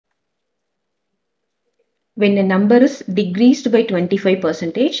When a number is decreased by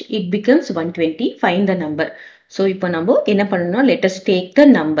 25%, it becomes 120. Find the number. So, இப்போ நம்ம என்ன பண்ணணும்? Let us take the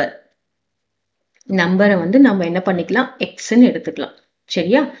number. நம்பரை வந்து நம்ம என்ன பண்ணிக்கலாம்? Xன்னு எடுத்துக்கலாம்.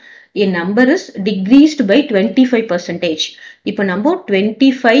 சரியா? A number is decreased by 25%. இப்போ நம்ம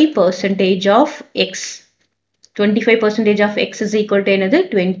 25% of X. 25% of X is equal to என்னது?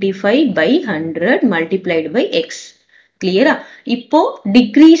 25 by 100 multiplied by X. கிளியரா? இப்போ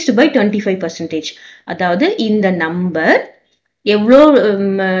decreased by 25%. அதாவது இந்த நம்பர் எவ்வளோ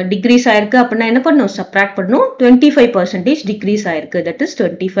டிக்ரீஸ் ஆயிருக்கு அப்படின்னா என்ன பண்ணணும்? சப்ராக்ட் பண்ணணும். 25% டிக்ரீஸ் ஆயிருக்கு. That is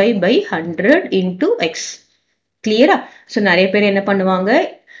 25 by 100 into X. கிளியரா? ஸோ நிறைய பேர் என்ன பண்ணுவாங்க?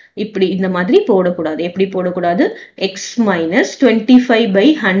 இப்படி இந்த மாதிரி போடக்கூடாது. எப்படி போடக்கூடாது? X minus 25 by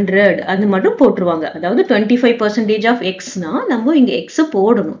 100 அது மட்டும் போட்டுருவாங்க. அதாவது 25% of Xனா நம்ம இங்க X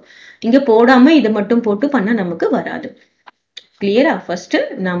போடணும். இங்க போடாம இதை மட்டும் போட்டு பண்ண நமக்கு வராது. கிளியரா? ஃபர்ஸ்ட்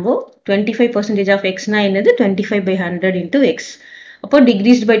நம்ம 25% of X na என்னது? 25 by 100 into X. அப்போ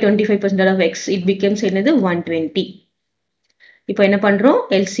decreased by 25% of X, it becomes என்னது? 120. இப்போ என்ன பண்றோம்?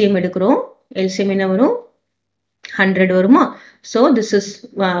 LCM எடுக்கிறோம். LCM என்ன வரும்? 100 வருமா? So this is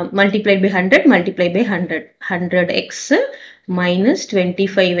multiplied by 100 multiplied by 100. 100x minus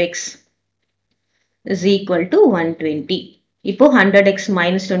 25x is equal to 120. இப்போ 100x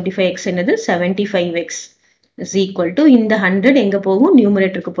minus 25x என்னது? 75x. is equal to இந்த 100 எங்க போகும்?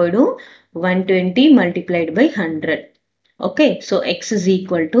 நியூமரேட்டருக்கு போய்டும். 120 multiplied by 100. Okay, so x is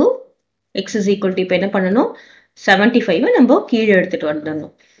equal to இப்போ என்ன பண்ணணும்? 75 நம்ம கீழே எடுத்துட்டு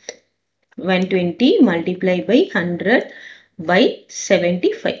வந்துடணும். 120 multiplied by 100 by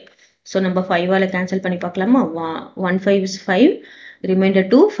 75. So நம்ம 5 ஆல கேன்சல் பண்ணி பார்க்கலாமா? 1 5 is 5. Remainder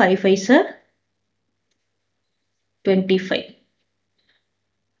 2. 5 5 are 25.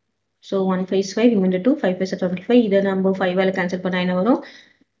 So 1 5 is 5, remainder 2, 5 5 are 25. இதை நம்ம 5 ஆல cancel பண்ணா என்ன வரும்?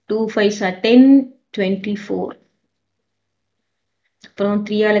 2 5 are 10, 24. அப்புறம்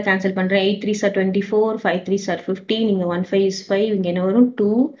 3 ஆல cancel பண்றேன். 8 3 are 24, 5 3 are 15. இங்க 1 5 is 5, இங்க என்ன வரும்?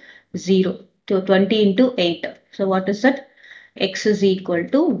 2 0. So 20 into 8. So what is that? X is equal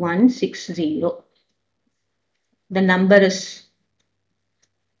to 160. The number is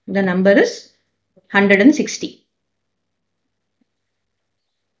 160.